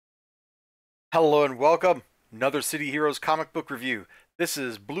Hello and welcome. Another City Heroes comic book review. This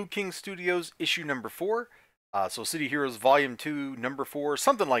is Blue King Studios issue number 4. So City Heroes Volume 2, number 4,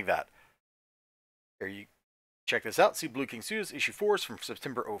 something like that. Here, you check this out. See Blue King Studios issue 4 is from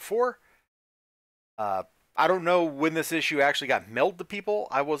September '04. I don't know when this issue actually got mailed to people.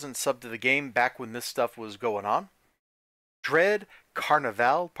 I wasn't subbed to the game back when this stuff was going on. Dread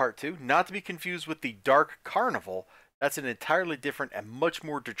Carnivale Part 2, not to be confused with the Dark Carnival. That's an entirely different and much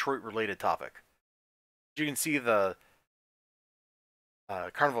more Detroit-related topic. You can see the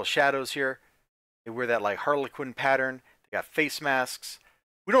Carnival shadows here. They wear that like Harlequin pattern. They got face masks.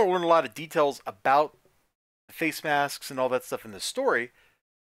 We don't learn a lot of details about the face masks and all that stuff in this story,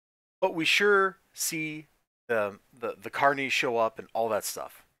 but we sure see the carnies show up and all that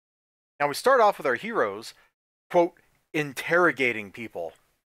stuff. Now we start off with our heroes, quote, interrogating people.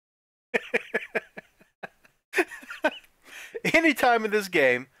 Anytime in this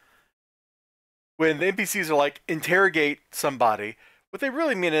game, when the NPCs are like, interrogate somebody, what they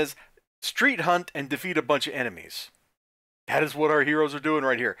really mean is street hunt and defeat a bunch of enemies. That is what our heroes are doing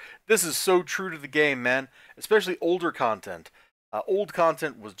right here. This is so true to the game, man. Especially older content. Old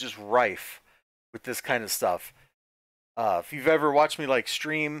content was just rife with this kind of stuff. If you've ever watched me like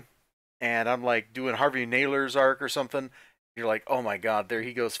stream and I'm like doing Harvey Naylor's arc or something, you're like, oh my god, there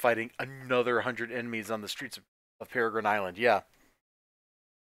he goes fighting another 100 enemies on the streets of Peregrine Island. Yeah.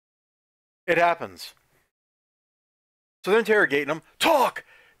 It happens. So they're interrogating him. Talk!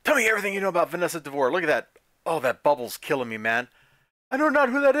 Tell me everything you know about Vanessa DeVore. Look at that. Oh, that bubble's killing me, man. I know not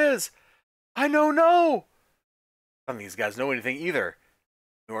who that is. I know no. None of these guys know anything either.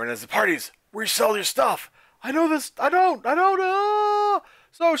 Nor as the parties where you sell your stuff. I know this. I don't know.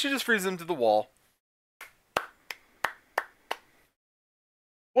 So she just frees him to the wall.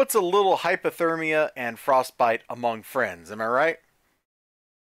 What's a little hypothermia and frostbite among friends? Am I right?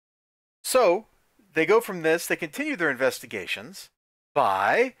 So they go from this, they continue their investigations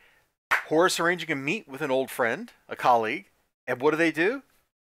by Horace arranging a meet with an old friend, a colleague, and what do?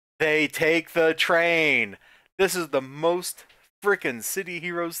 They take the train. This is the most frickin' City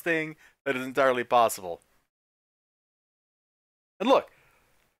Heroes thing that is entirely possible. And look,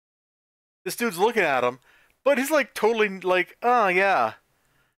 this dude's looking at him, but he's like totally like, oh yeah.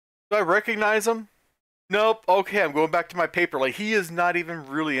 Do I recognize him? Nope. Okay, I'm going back to my paper. Like, he is not even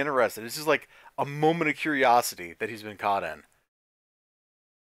really interested. It's just like a moment of curiosity that he's been caught in.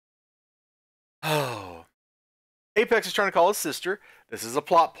 Oh. Apex is trying to call his sister. This is a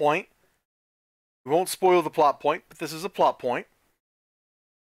plot point. We won't spoil the plot point, but this is a plot point.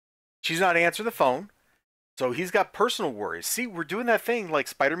 She's not answering the phone. So he's got personal worries. See, we're doing that thing like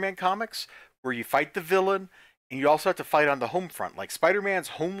Spider-Man comics where you fight the villain and you also have to fight on the home front. Like Spider-Man's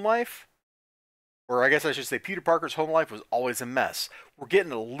home life, or I guess I should say Peter Parker's home life, was always a mess. We're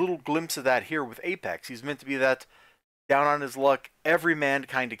getting a little glimpse of that here with Apex. He's meant to be that down on his luck, everyman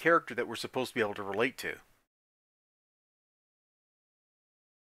kind of character that we're supposed to be able to relate to.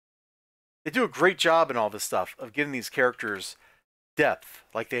 They do a great job in all this stuff of giving these characters depth,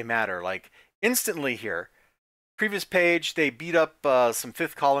 like they matter. Like instantly here, previous page, they beat up some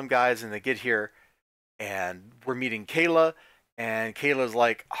fifth column guys and they get here and we're meeting Kayla, and Kayla's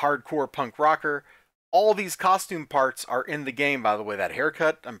like hardcore punk rocker. All these costume parts are in the game, by the way. That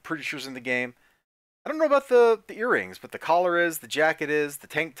haircut, I'm pretty sure is in the game. I don't know about the earrings, but the collar is, the jacket is, the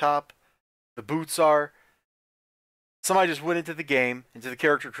tank top, the boots are. Somebody just went into the game, into the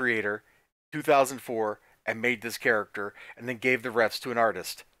character creator, 2004, and made this character, and then gave the refs to an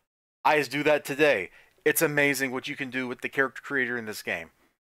artist. I just do that today. It's amazing what you can do with the character creator in this game.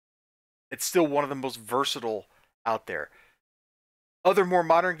 It's still one of the most versatile out there. Other more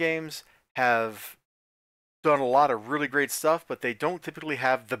modern games have done a lot of really great stuff, but they don't typically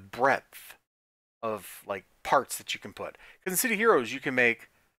have the breadth of like parts that you can put. Because in City Heroes, you can make.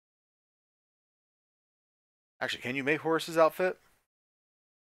 Actually, can you make Horace's outfit?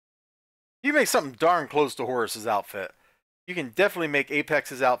 You make something darn close to Horace's outfit. You can definitely make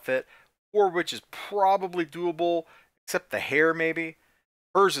Apex's outfit, or which is probably doable, except the hair maybe.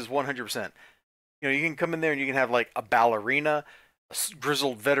 Hers is 100%. You know, you can come in there and you can have like a ballerina, a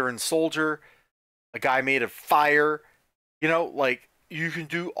grizzled veteran soldier, a guy made of fire. You know, like you can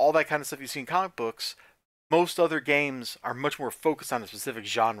do all that kind of stuff you see in comic books. Most other games are much more focused on a specific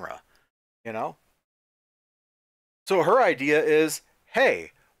genre, you know? So her idea is,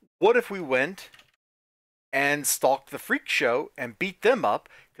 hey, what if we went and stalked the freak show and beat them up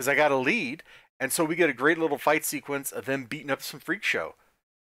because I got a lead, and so we get a great little fight sequence of them beating up some freak show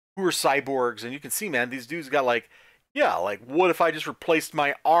who are cyborgs. And you can see, man, these dudes got like, yeah, like what if I just replaced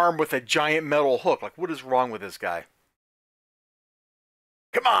my arm with a giant metal hook? Like, what is wrong with this guy?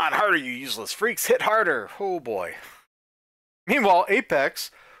 Come on, harder, you useless freaks. Hit harder. Oh boy. Meanwhile,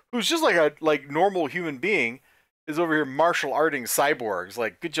 Apex, who's just like a normal human being, is over here martial arting cyborgs.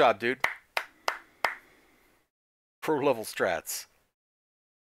 Like, good job, dude. Pro level strats.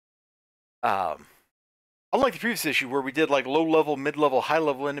 Unlike the previous issue where we did like low level, mid level, high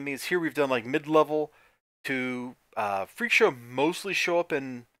level enemies, here we've done like mid level to Freak Show mostly show up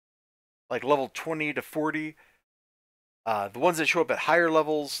in like level 20 to 40. The ones that show up at higher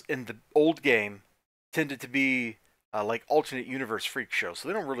levels in the old game tended to be like alternate universe Freak Show, so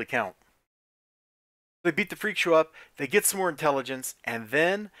they don't really count. They beat the Freak Show up, they get some more intelligence, and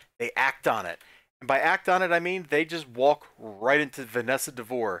then they act on it. And by act on it, I mean they just walk right into Vanessa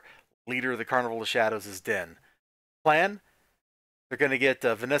DeVore, leader of the Carnival of Shadows' den. Plan? They're going to get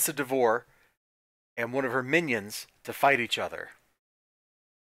Vanessa DeVore and one of her minions to fight each other.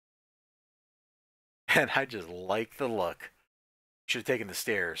 And I just like the look. Should have taken the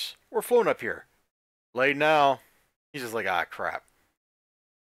stairs. Or flown up here. Late now. He's just like, ah, crap.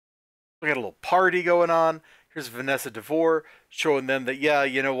 We got a little party going on. Here's Vanessa DeVore showing them that, yeah,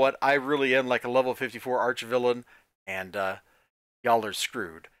 you know what? I really am like a level 54 arch-villain, and y'all are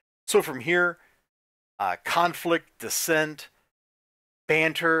screwed. So from here, conflict, dissent,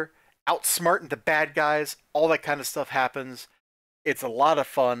 banter, outsmarting the bad guys, all that kind of stuff happens. It's a lot of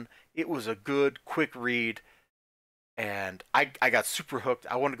fun. It was a good, quick read, and I got super hooked.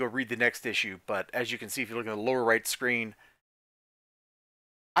 I want to go read the next issue, but as you can see, if you look at the lower right screen,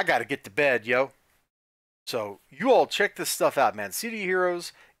 I got to get to bed, yo. So you all check this stuff out, man. City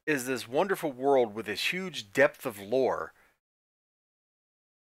Heroes is this wonderful world with this huge depth of lore,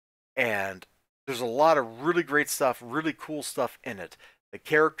 and there's a lot of really great stuff, really cool stuff in it. The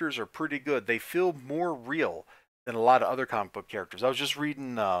characters are pretty good. They feel more real than a lot of other comic book characters. I was just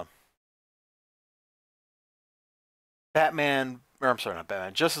reading Batman, or I'm sorry, not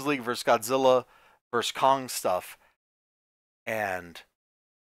Batman, Justice League versus Godzilla versus Kong stuff, and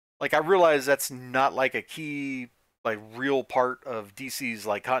like I realize that's not like a key, like real part of DC's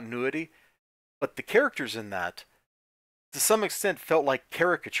like continuity, but the characters in that, to some extent, felt like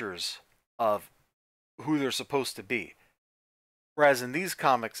caricatures of who they're supposed to be. Whereas in these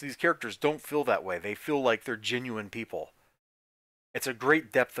comics, these characters don't feel that way. They feel like they're genuine people. It's a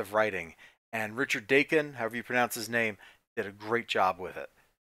great depth of writing, and Richard Dakin, however you pronounce his name, did a great job with it.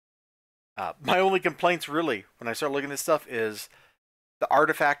 My only complaints, really, when I start looking at this stuff, is the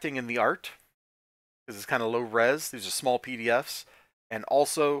artifacting in the art, because it's kind of low res. These are small PDFs, and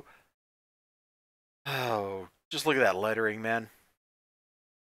also, oh, just look at that lettering, man.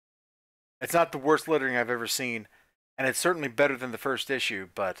 It's not the worst lettering I've ever seen, and it's certainly better than the first issue,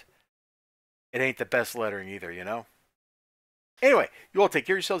 but it ain't the best lettering either, you know? Anyway, you all take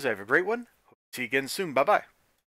care of yourselves. Have a great one. Hope to see you again soon. Bye-bye.